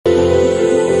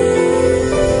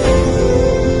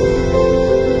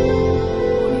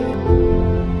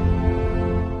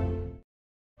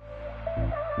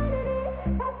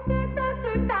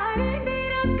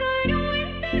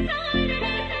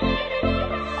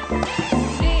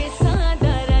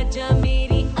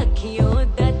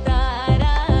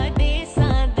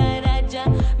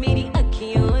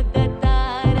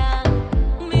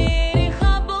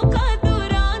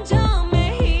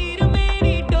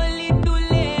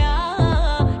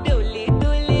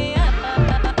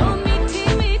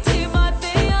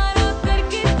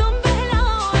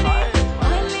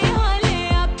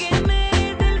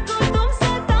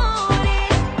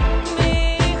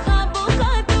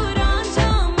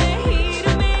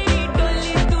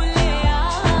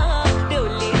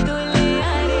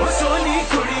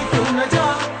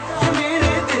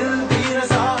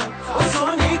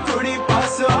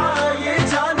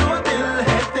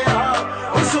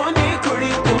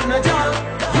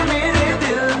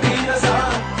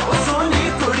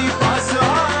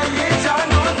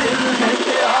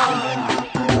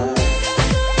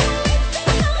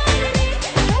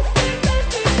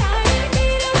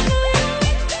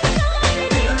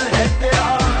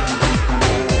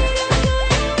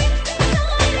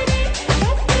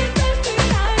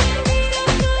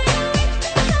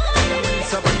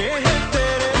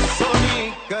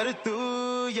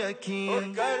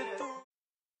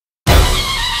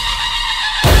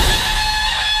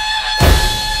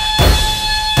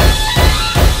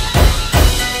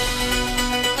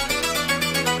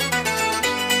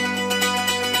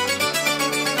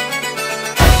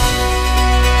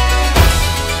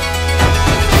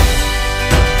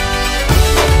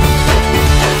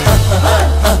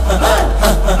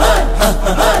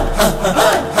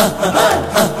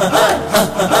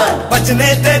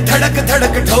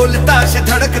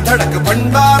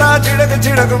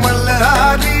छिड़क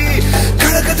मल्हारी,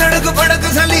 खड़क धड़क भड़क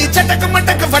साली, चटक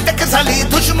मटक फटक साली,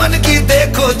 दुश्मन की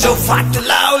देखो जो फाट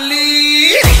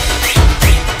लावली।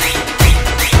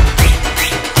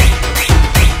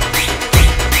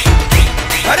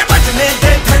 अरे बजने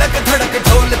दे धड़क धड़क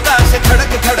ढोलता से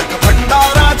धड़क धड़क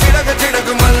भंडारा, छिड़क छिड़क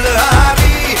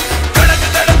मल्हारी, खड़क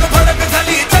धड़क भड़क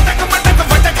साली, चटक मटक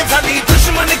फटक साली,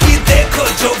 दुश्मन की देखो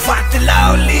जो फाट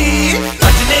लावली।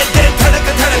 बजने दे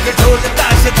धड़क धड़क ढोलता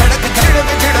से धड़क धड़क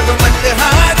छिड़क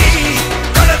मल्हारी,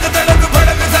 खड़क धड़क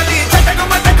भड़क साली, चटक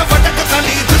मटक फटक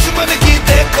साली, दुश्मन की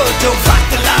देखो जो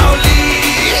फाट लावली।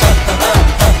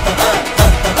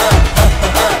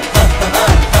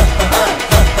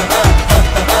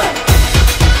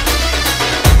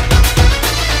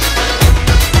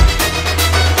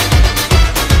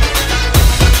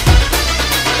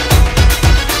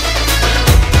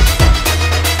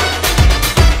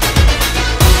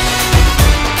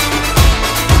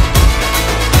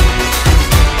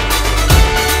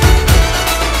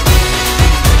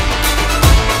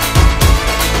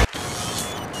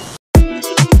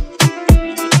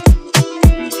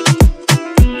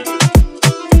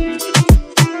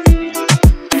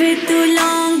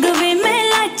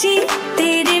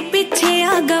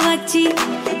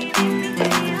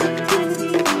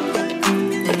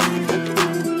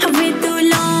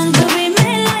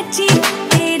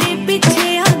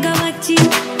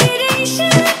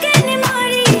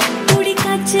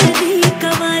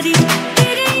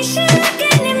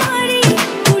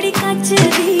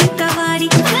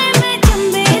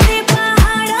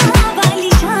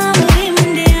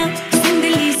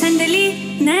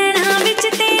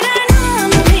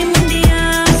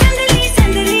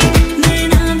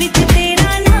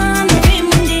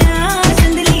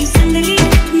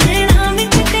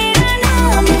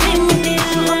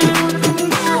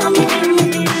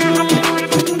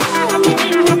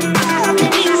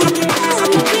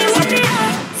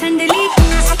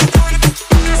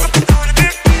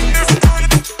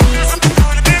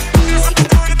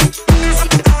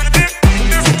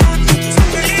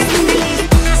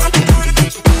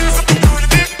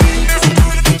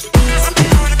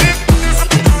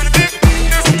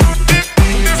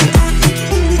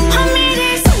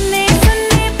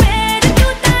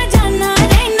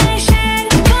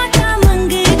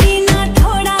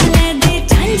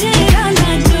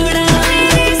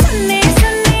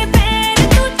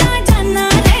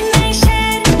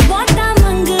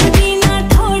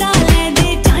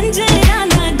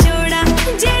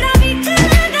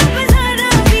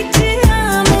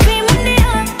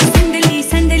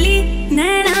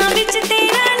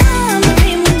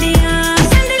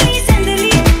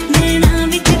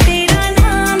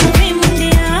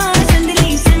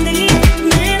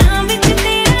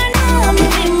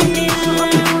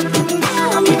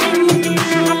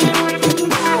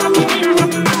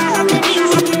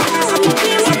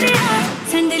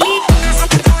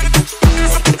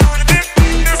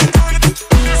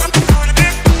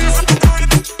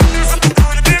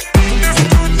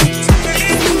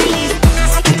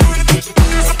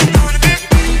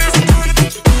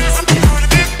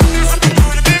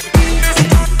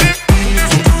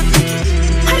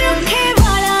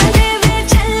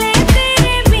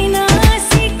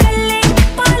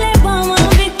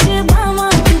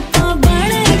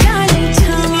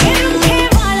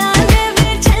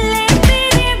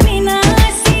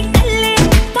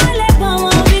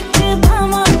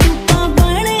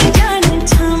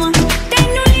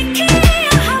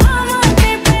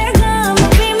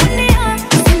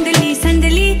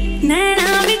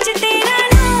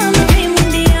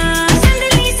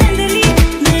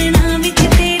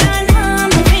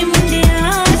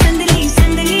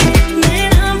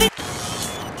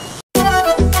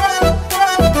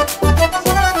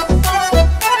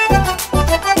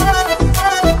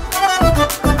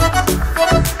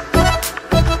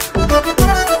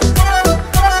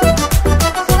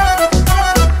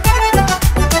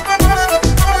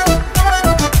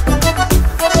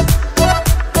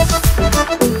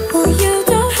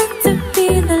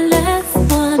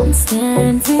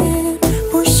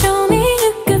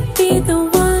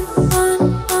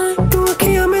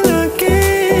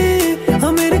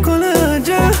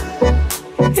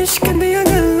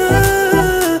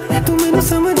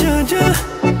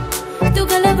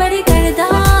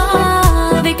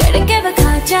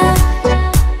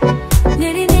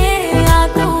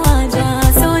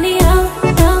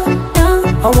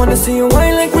 wanna see you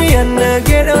whine like Rihanna.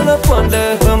 Get all up on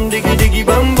the bum diggy diggy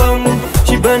bum bum.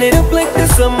 She burn it up like the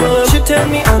summer. She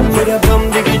turn me on with a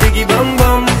bum diggy diggy bum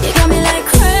bum. You got me like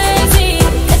crazy,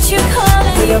 that you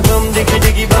calling with a bum diggy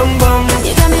diggy bum bum.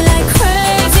 You got me like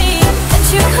crazy, that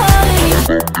you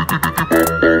calling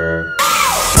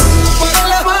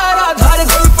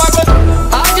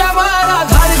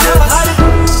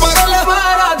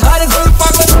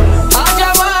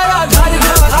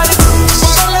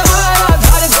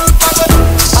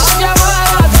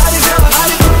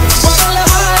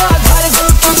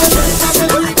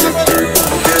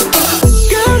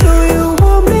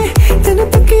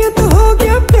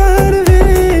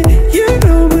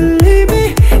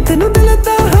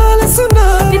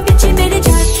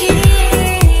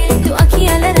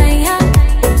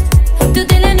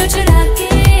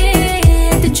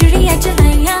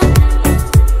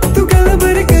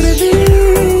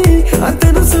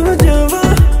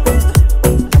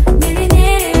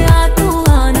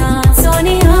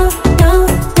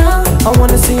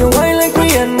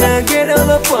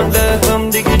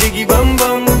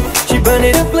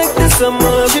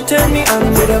She turn me on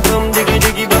with a bum diggy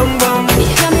diggy bum bum. You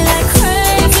got me like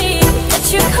crazy that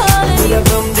you're calling me. With a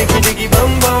bum diggy diggy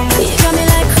bum bum. You got me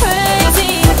like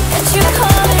crazy that you're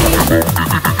calling me.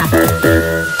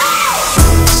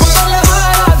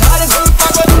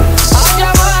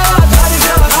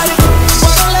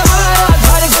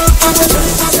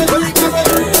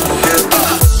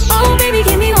 Oh baby,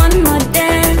 give me one more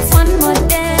dance, one more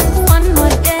dance, one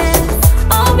more dance.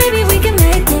 Oh baby, we can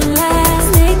make it last,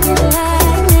 make it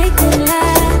last, make it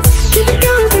last. Keep it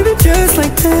going, baby, just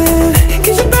like that.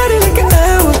 Get your body like an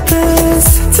hourglass.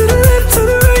 To the left, to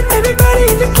the right, everybody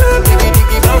in the club. Diggy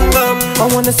diggy bum bum. I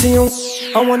wanna see you,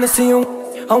 I wanna see you,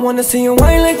 I wanna see you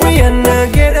whine like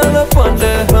Rihanna. Get all up on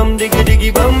the bum diggy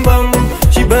diggy bum bum.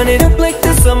 She burn it up like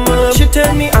the summer. She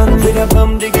turn me on with a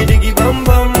bum diggy diggy bum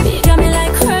bum. You got me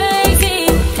like crazy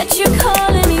that you're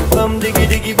calling me. Bum diggy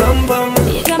diggy bum bum.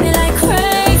 You got me like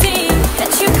crazy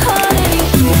that you're calling me.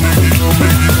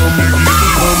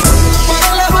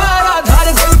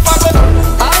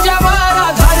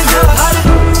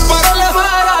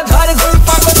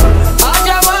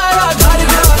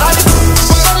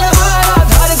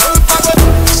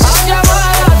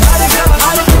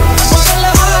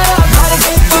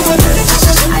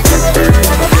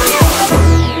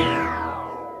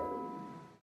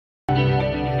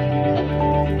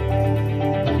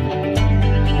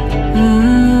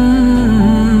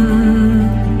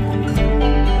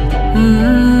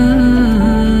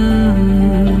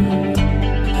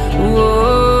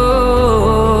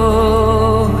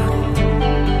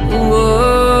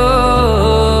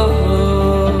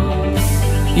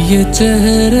 ये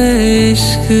चेहरे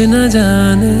इश्क न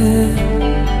जाने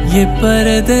ये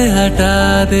पर्दे हटा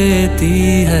देती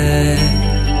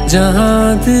है।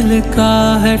 जहाँ दिल का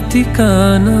है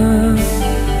ठिकाना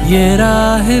ये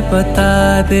राह बता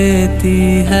देती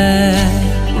है।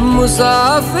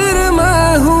 मुसाफिर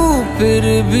मैं हूँ फिर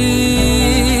भी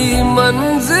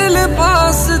मंजिल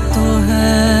पास तो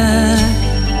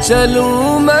है।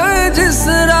 चलूँ मैं जिस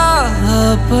राह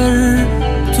पर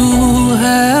तू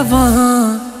है वहाँ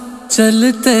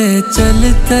चलते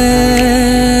चलते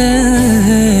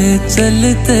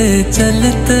चलते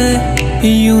चलते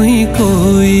यूं ही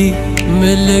कोई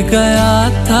मिल गया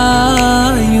था,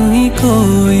 यूं ही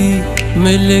कोई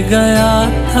मिल गया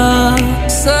था।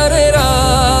 सर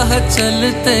राह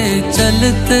चलते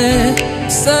चलते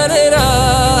सर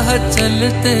राह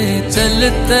चलते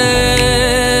चलते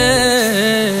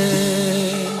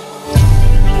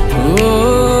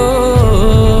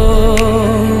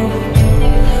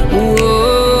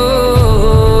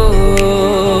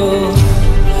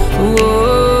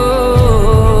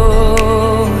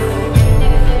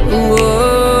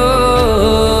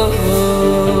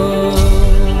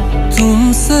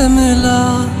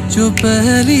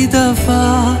पहली दफा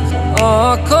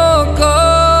आँखों को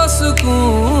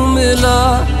सुकून मिला।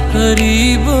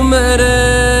 करीब मेरे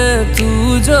तू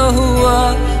जो हुआ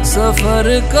सफर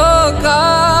को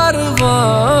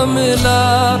कारवां मिला।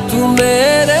 तू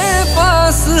मेरे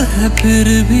पास है फिर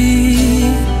भी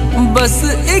बस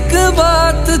एक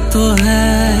बात तो है।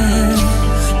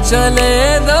 चले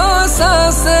दो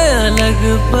सांसें अलग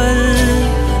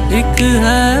पर एक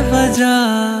है वजह।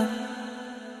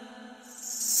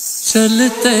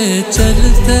 चलते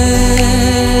चलते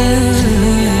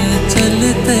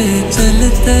चलते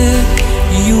चलते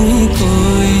यूं ही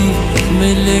कोई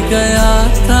मिल गया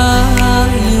था,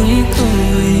 यूं ही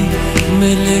कोई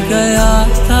मिल गया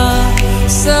था।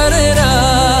 सर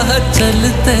राह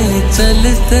चलते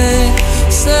चलते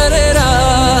सर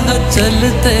राह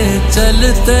चलते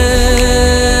चलते